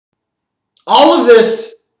All of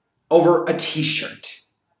this over a t-shirt.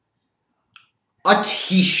 A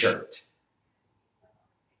t-shirt.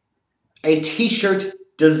 A t-shirt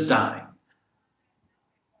design.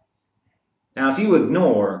 Now, if you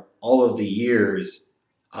ignore all of the years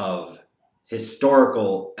of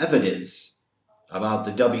historical evidence about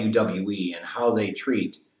the WWE and how they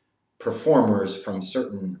treat performers from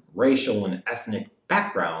certain racial and ethnic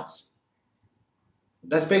backgrounds,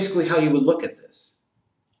 that's basically how you would look at this.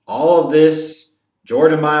 All of this,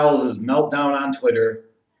 Jordan Myles' meltdown on Twitter,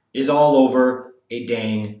 is all over a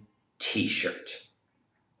dang t-shirt.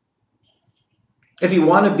 If you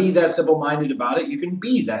want to be that simple-minded about it, you can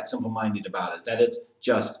be that simple-minded about it, that it's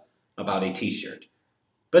just about a t-shirt.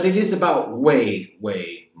 But it is about way,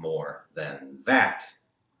 way more than that.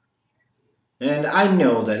 And I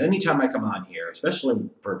know that anytime I come on here, especially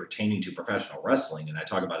pertaining to professional wrestling, and I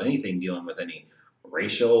talk about anything dealing with any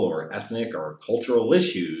racial or ethnic or cultural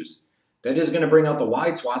issues, that is going to bring out the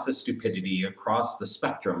wide swath of stupidity across the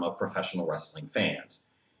spectrum of professional wrestling fans.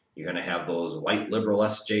 You're going to have those white liberal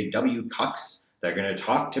SJW cucks that are going to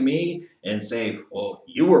talk to me and say, well,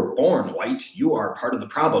 you were born white. You are part of the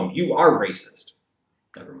problem. You are racist.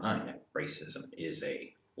 Never mind that racism is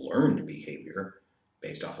a learned behavior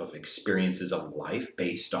based off of experiences of life,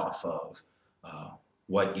 based off of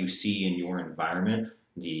what you see in your environment,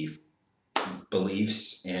 the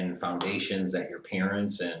beliefs and foundations that your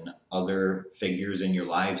parents and other figures in your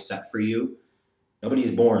life set for you. Nobody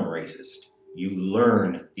is born racist. You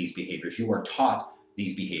learn these behaviors. You are taught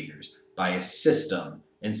these behaviors by a system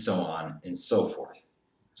and so on and so forth.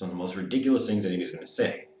 It's one of the most ridiculous things anybody's going to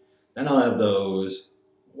say. Then I'll have those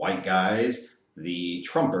white guys, the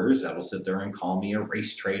Trumpers, that will sit there and call me a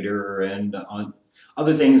race traitor and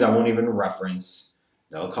other things I won't even reference.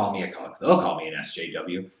 They'll call me a cuck. They'll call me an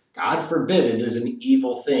SJW. God forbid it is an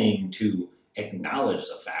evil thing to acknowledge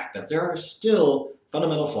the fact that there are still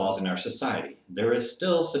fundamental flaws in our society. There is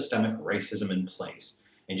still systemic racism in place.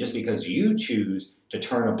 And just because you choose to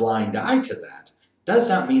turn a blind eye to that does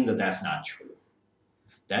not mean that that's not true.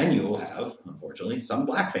 Then you'll have, unfortunately, some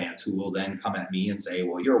black fans who will then come at me and say,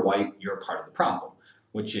 well, you're white, you're part of the problem,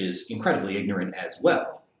 which is incredibly ignorant as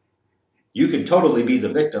well. You could totally be the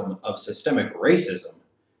victim of systemic racism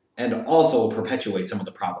and also perpetuate some of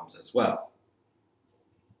the problems as well.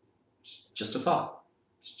 It's just a thought.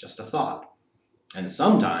 It's just a thought. And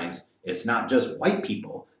sometimes it's not just white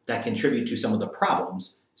people that contribute to some of the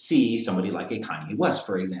problems. See somebody like a Kanye West,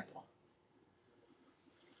 for example.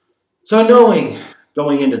 So knowing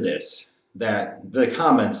going into this that the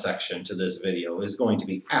comment section to this video is going to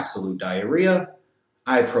be absolute diarrhea,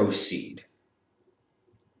 I proceed.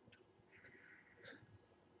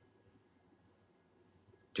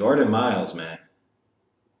 Jordan Myles, man,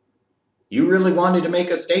 you really wanted to make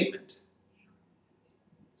a statement.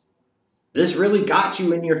 This really got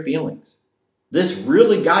you in your feelings. This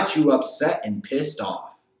really got you upset and pissed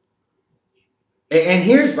off. And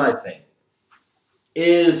here's my thing,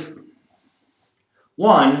 is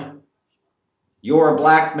one, you're a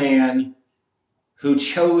black man who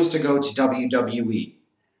chose to go to WWE.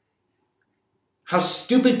 How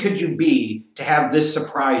stupid could you be to have this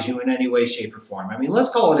surprise you in any way, shape, or form? I mean,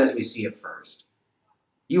 let's call it as we see it first.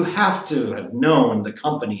 You have to have known the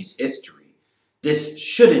company's history. This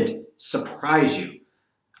shouldn't surprise you.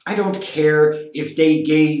 I don't care if they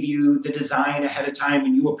gave you the design ahead of time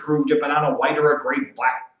and you approved it, but on a white or a gray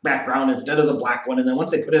black background instead of the black one, and then once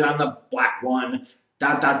they put it on the black one, ...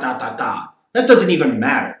 That doesn't even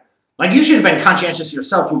matter. Like, you should have been conscientious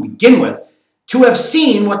yourself to begin with, to have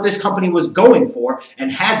seen what this company was going for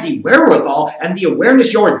and had the wherewithal and the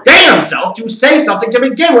awareness your damn self to say something to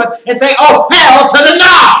begin with and say, oh, hell to the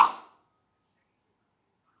no!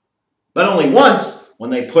 But only once, when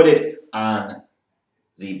they put it on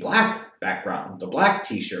the black background, the black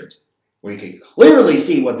t-shirt, where you could clearly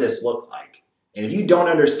see what this looked like. And if you don't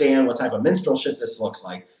understand what type of minstrel shit this looks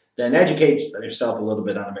like, then educate yourself a little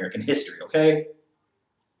bit on American history, okay?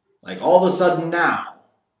 Like, all of a sudden now,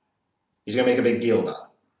 he's going to make a big deal about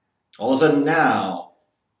it. All of a sudden now,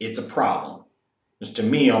 it's a problem. Which to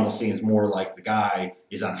me almost seems more like the guy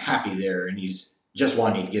is unhappy there and he's just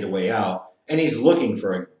wanting to get a way out. And he's looking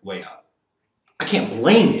for a way out. I can't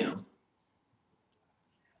blame him.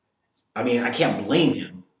 I mean, I can't blame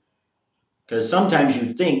him. Because sometimes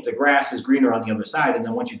you think the grass is greener on the other side, and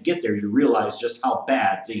then once you get there, you realize just how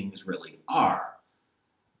bad things really are.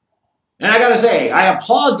 And I gotta say, I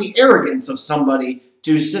applaud the arrogance of somebody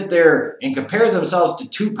to sit there and compare themselves to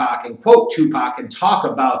Tupac and quote Tupac and talk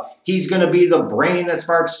about he's gonna be the brain that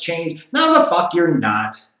sparks change. No, the fuck you're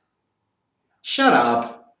not. Shut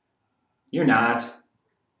up. You're not.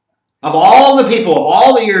 Of all the people, of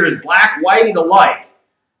all the years, black, white alike,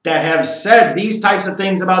 that have said these types of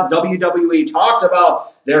things about WWE, talked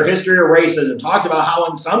about their history of racism, talked about how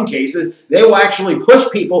in some cases they will actually push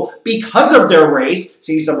people because of their race.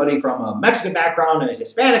 See somebody from a Mexican background, a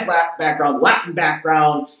Hispanic background, Latin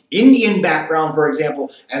background, Indian background, for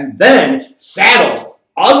example, and then saddle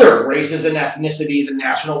other races and ethnicities and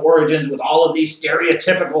national origins with all of these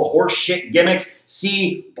stereotypical horseshit gimmicks.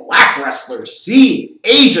 See black wrestlers, see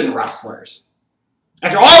Asian wrestlers.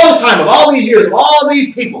 After all this time, of all these years, of all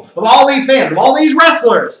these people, of all these fans, of all these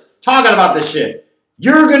wrestlers talking about this shit,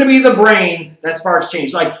 you're going to be the brain that sparks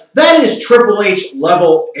change. Like, that is Triple H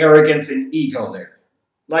level arrogance and ego there.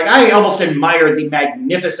 Like, I almost admire the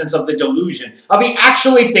magnificence of the delusion of he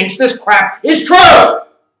actually thinks this crap is true.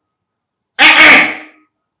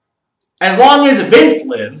 As long as Vince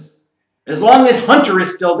lives, as long as Hunter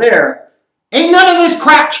is still there, ain't none of this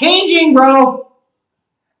crap changing, bro.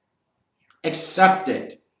 Accept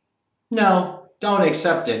it. No, don't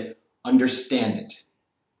accept it. Understand it.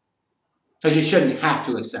 Because you shouldn't have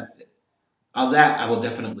to accept it. Of that, I will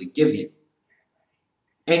definitely give you.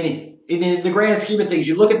 And in the grand scheme of things,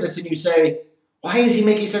 you look at this and you say, why is he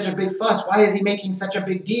making such a big fuss? Why is he making such a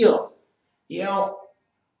big deal? You know,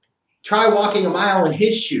 try walking a mile in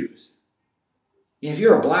his shoes. If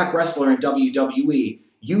you're a black wrestler in WWE,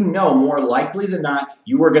 you know more likely than not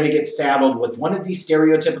you are going to get saddled with one of these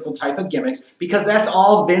stereotypical type of gimmicks because that's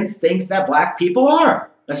all Vince thinks that black people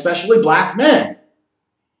are, especially black men.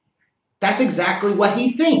 That's exactly what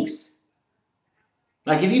he thinks.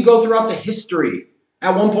 Like, if you go throughout the history,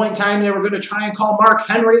 at one point in time they were going to try and call Mark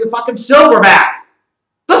Henry the fucking Silverback.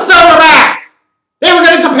 The Silverback! They were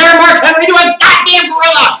going to compare Mark Henry to a goddamn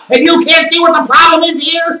gorilla! And you can't see what the problem is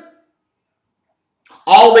here?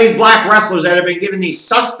 All these black wrestlers that have been given these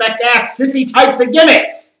suspect-ass sissy types of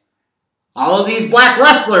gimmicks. All of these black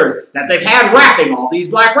wrestlers that they've had rapping. All these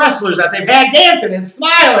black wrestlers that they've had dancing and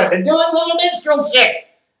smiling and doing little minstrel shit.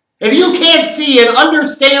 If you can't see and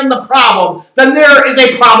understand the problem, then there is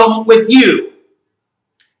a problem with you.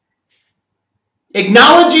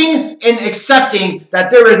 Acknowledging and accepting that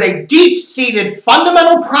there is a deep-seated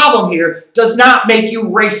fundamental problem here does not make you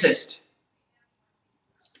racist.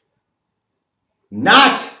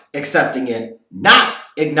 Not accepting it, not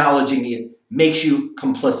acknowledging it, makes you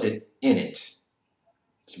complicit in it.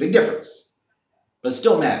 It's a big difference, but it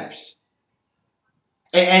still matters.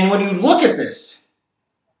 And when you look at this,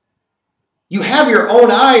 you have your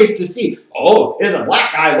own eyes to see, oh, there's a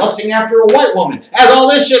black guy lusting after a white woman. As all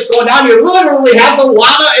this shit's going down, you literally have the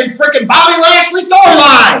Lana and frickin' Bobby Lashley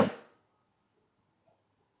storyline.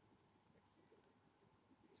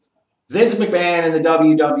 Vince McMahon and the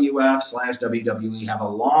WWF/WWE have a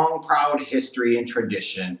long, proud history and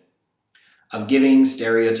tradition of giving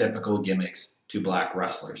stereotypical gimmicks to black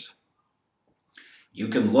wrestlers. You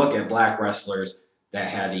can look at black wrestlers that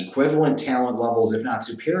had equivalent talent levels, if not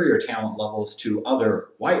superior talent levels, to other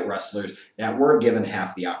white wrestlers that weren't given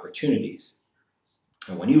half the opportunities.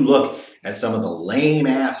 And when you look at some of the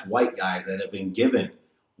lame-ass white guys that have been given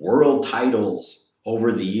world titles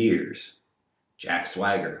over the years, Jack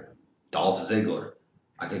Swagger, Dolph Ziggler,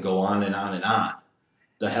 I could go on and on and on.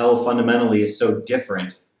 The hell fundamentally is so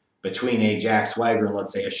different between a Jack Swagger and,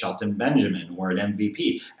 let's say, a Shelton Benjamin or an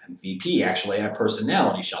MVP. MVP actually had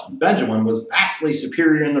personality. Shelton Benjamin was vastly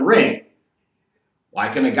superior in the ring. Why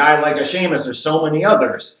can a guy like a Sheamus or so many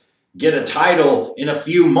others get a title in a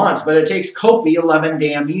few months, but it takes Kofi 11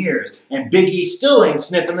 damn years, and Big E still ain't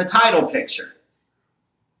sniffing the title picture?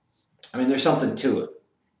 I mean, there's something to it.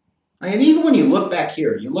 I mean, even when you look back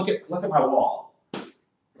here, you look at my wall.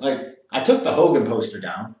 Like, I took the Hogan poster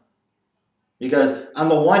down because, on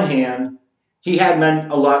the one hand, he had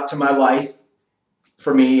meant a lot to my life,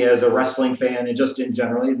 for me as a wrestling fan, and just in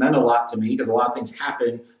general, it meant a lot to me because a lot of things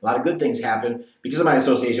happened, a lot of good things happened because of my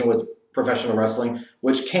association with professional wrestling,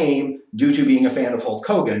 which came due to being a fan of Hulk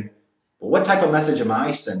Hogan. But what type of message am I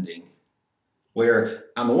sending? Where,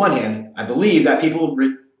 on the one hand, I believe that people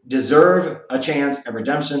deserve a chance at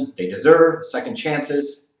redemption. They deserve second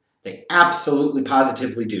chances. They absolutely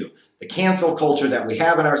positively do. The cancel culture that we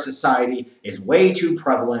have in our society is way too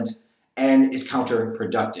prevalent and is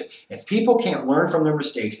counterproductive. If people can't learn from their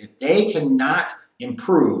mistakes, if they cannot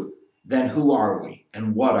improve, then who are we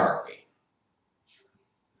and what are we?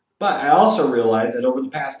 But I also realize that over the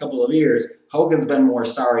past couple of years, Hogan's been more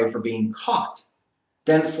sorry for being caught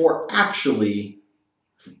than for actually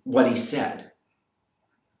what he said.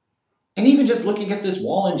 And even just looking at this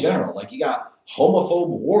wall in general, like you got homophobe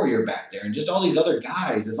warrior back there and just all these other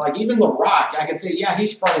guys. It's like even The Rock, I could say, yeah,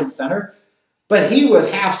 he's front and center, But he was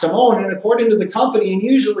half Samoan, and according to the company, and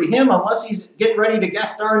usually him, unless he's getting ready to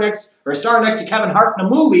guest star next or star next to Kevin Hart in a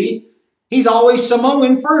movie, he's always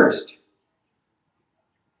Samoan first.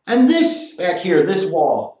 And this back here, this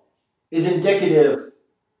wall, is indicative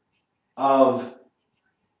of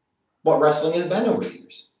what wrestling has been over the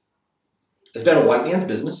years. It's been a white man's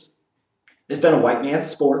business. It's been a white man's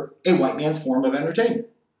sport, a white man's form of entertainment.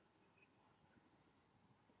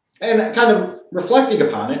 And kind of reflecting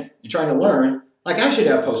upon it and trying to learn, like I should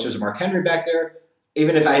have posters of Mark Henry back there.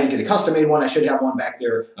 Even if I had to get a custom-made one, I should have one back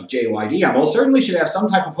there of JYD. I most certainly should have some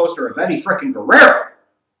type of poster of Eddie frickin' Guerrero.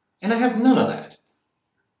 And I have none of that.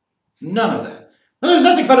 None of that. Now, there's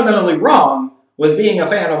nothing fundamentally wrong with being a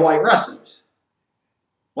fan of white wrestlers.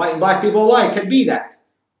 White and black people alike could be that.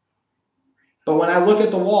 But when I look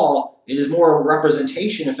at the wall, it is more a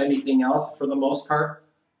representation, if anything else, for the most part,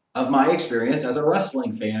 of my experience as a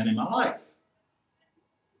wrestling fan in my life.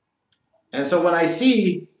 And so when I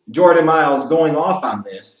see Jordan Myles going off on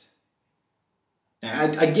this, I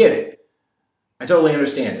get it. I totally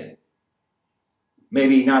understand it.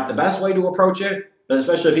 Maybe not the best way to approach it, but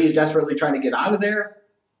especially if he's desperately trying to get out of there,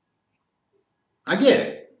 I get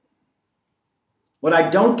it. What I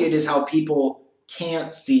don't get is how people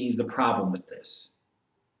can't see the problem with this.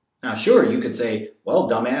 Now, sure, you could say, well,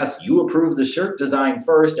 dumbass, you approved the shirt design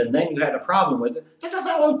first and then you had a problem with it. That's a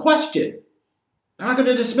valid question. I'm not going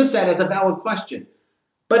to dismiss that as a valid question.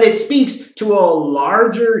 But it speaks to a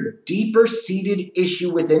larger, deeper-seated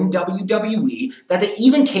issue within WWE that they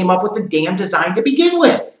even came up with the damn design to begin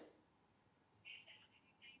with.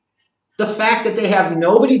 The fact that they have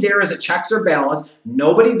nobody there as a checks or balance,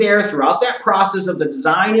 nobody there throughout that process of the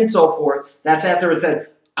design and so forth, that sat there and said,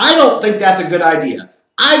 I don't think that's a good idea.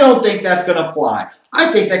 I don't think that's going to fly.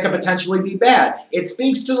 I think that could potentially be bad. It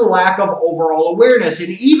speaks to the lack of overall awareness. And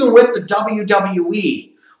even with the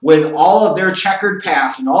WWE, with all of their checkered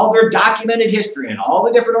past and all of their documented history and all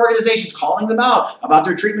the different organizations calling them out about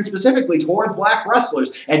their treatment specifically towards black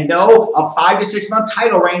wrestlers, and no, a 5 to 6 month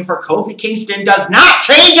title reign for Kofi Kingston does not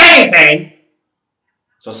change anything.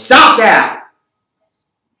 So stop that.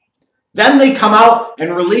 Then they come out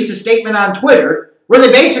and release a statement on Twitter where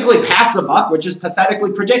they basically pass the buck, which is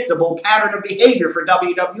pathetically predictable pattern of behavior for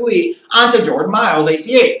WWE, onto Jordan Myles,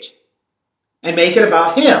 ACH, and make it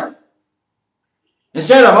about him.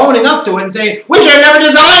 Instead of owning up to it and saying, we should have never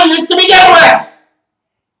designed this to begin with.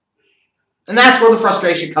 And that's where the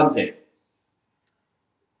frustration comes in.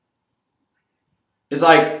 It's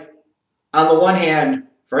like, on the one hand,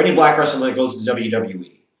 for any black wrestler that goes to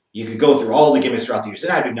WWE, you could go through all the gimmicks throughout the years,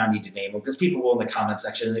 and I do not need to name them because people will in the comment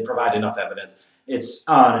section and they provide enough evidence. It's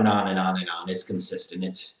on and on and on and on. It's consistent.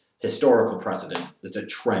 It's historical precedent. It's a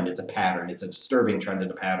trend. It's a pattern. It's a disturbing trend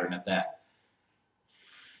and a pattern at that.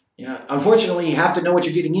 Yeah, unfortunately, you have to know what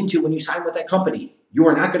you're getting into when you sign with that company. You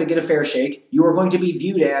are not going to get a fair shake. You are going to be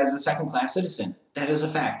viewed as a second-class citizen. That is a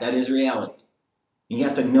fact. That is reality. And you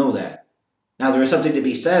have to know that. Now, there is something to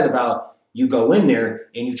be said about you go in there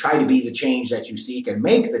and you try to be the change that you seek and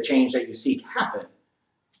make the change that you seek happen.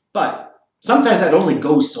 But sometimes that only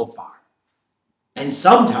goes so far. And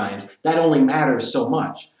sometimes that only matters so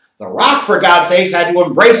much. The Rock, for God's sakes, had to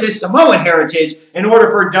embrace his Samoan heritage in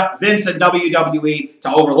order for Vince and WWE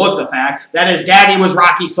to overlook the fact that his daddy was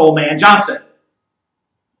Rocky Soulman Johnson.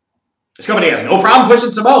 This company has no problem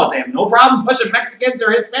pushing Samoans. They have no problem pushing Mexicans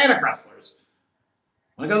or Hispanic wrestlers.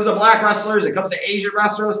 When it comes to black wrestlers, it comes to Asian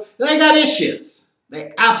wrestlers, they got issues.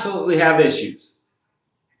 They absolutely have issues.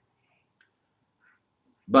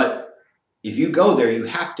 But if you go there, you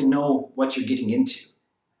have to know what you're getting into.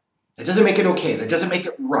 That doesn't make it okay. That doesn't make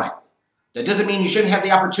it right. That doesn't mean you shouldn't have the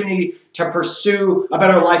opportunity to pursue a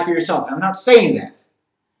better life for yourself. I'm not saying that.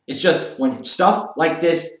 It's just when stuff like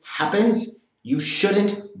this happens, you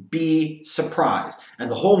shouldn't be surprised. And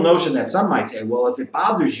the whole notion that some might say, well, if it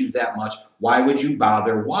bothers you that much, why would you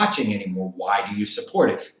bother watching anymore? Why do you support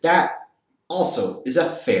it? That also is a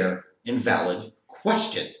fair and valid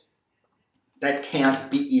question that can't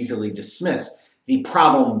be easily dismissed. The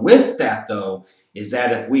problem with that, though, is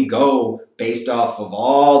that if we go based off of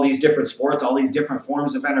all these different sports, all these different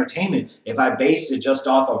forms of entertainment, if I based it just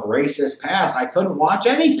off of racist past, I couldn't watch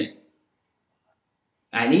anything.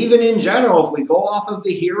 And even in general, if we go off of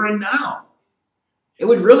the here and now, it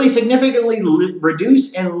would really significantly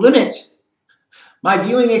reduce and limit my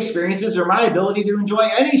viewing experiences or my ability to enjoy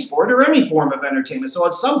any sport or any form of entertainment. So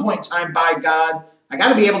at some point in time, by God, I got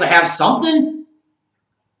to be able to have something.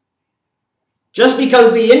 Just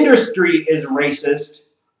because the industry is racist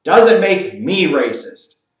doesn't make me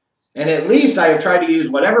racist. And at least I have tried to use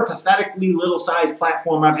whatever pathetically little-sized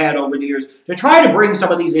platform I've had over the years to try to bring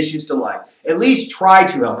some of these issues to light. At least try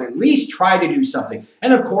to help. At least try to do something.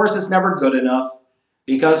 And of course, it's never good enough.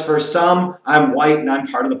 Because for some, I'm white and I'm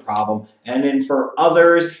part of the problem. And then for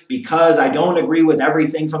others, because I don't agree with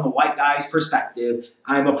everything from the white guy's perspective,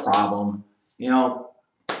 I'm a problem. You know,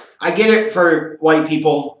 I get it for white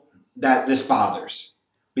people that this bothers.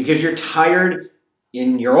 Because you're tired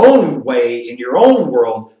in your own way, in your own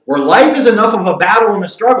world, where life is enough of a battle and a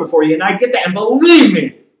struggle for you. And I get that. And believe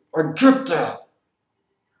me, I get that.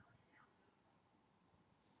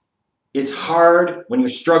 It's hard when you're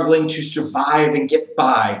struggling to survive and get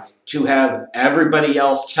by to have everybody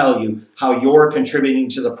else tell you how you're contributing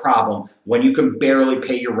to the problem when you can barely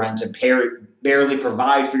pay your rent and barely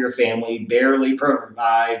provide for your family, barely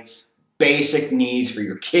provide basic needs for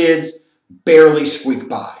your kids, barely squeak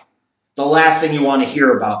by. The last thing you want to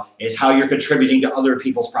hear about is how you're contributing to other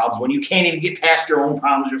people's problems when you can't even get past your own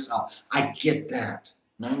problems yourself. I get that,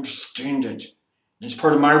 and I understand it. And it's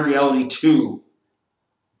part of my reality too.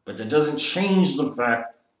 But that doesn't change the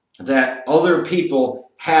fact that other people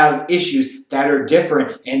have issues that are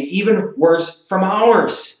different and even worse from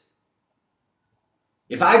ours.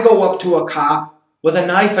 If I go up to a cop with a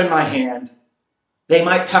knife in my hand, they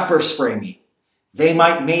might pepper spray me. They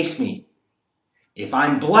might mace me. If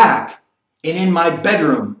I'm black and in my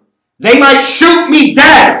bedroom, they might shoot me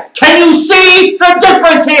dead. Can you see the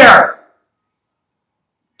difference here?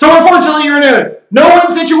 So unfortunately, you're in a no-win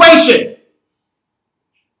situation.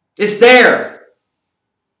 It's there.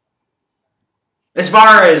 As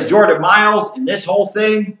far as Jordan Myles and this whole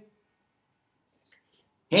thing,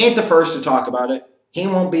 he ain't the first to talk about it. He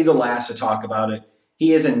won't be the last to talk about it.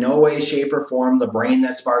 He is in no way, shape, or form the brain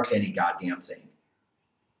that sparks any goddamn thing.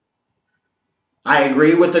 I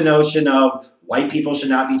agree with the notion of white people should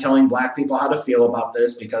not be telling black people how to feel about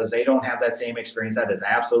this because they don't have that same experience. That is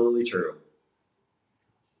absolutely true.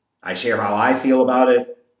 I share how I feel about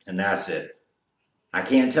it, and that's it. I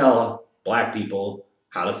can't tell black people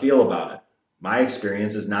how to feel about it. My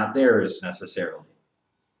experience is not theirs necessarily.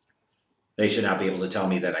 They should not be able to tell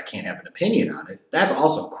me that I can't have an opinion on it. That's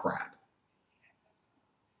also crap.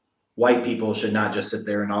 White people should not just sit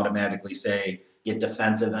there and automatically say, get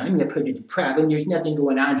defensive, I'm going to put it to problem, there's nothing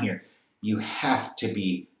going on here. You have to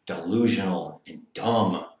be delusional and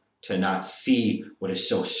dumb to not see what is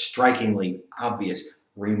so strikingly obvious.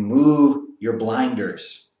 Remove your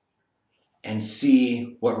blinders and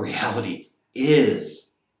see what reality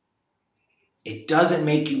is. It doesn't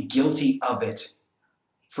make you guilty of it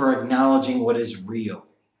for acknowledging what is real.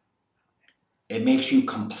 It makes you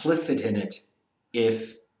complicit in it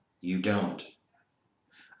if you don't.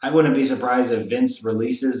 I wouldn't be surprised if Vince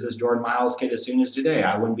releases this Jordan Myles kid as soon as today.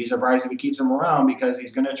 I wouldn't be surprised if he keeps him around because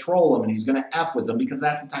he's going to troll him and he's going to F with him because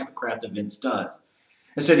that's the type of crap that Vince does.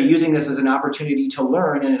 Instead of using this as an opportunity to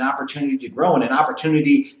learn and an opportunity to grow and an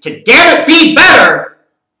opportunity to, damn it, be better,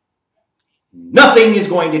 nothing is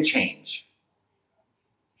going to change.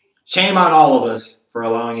 Shame on all of us for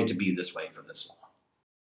allowing it to be this way for this long.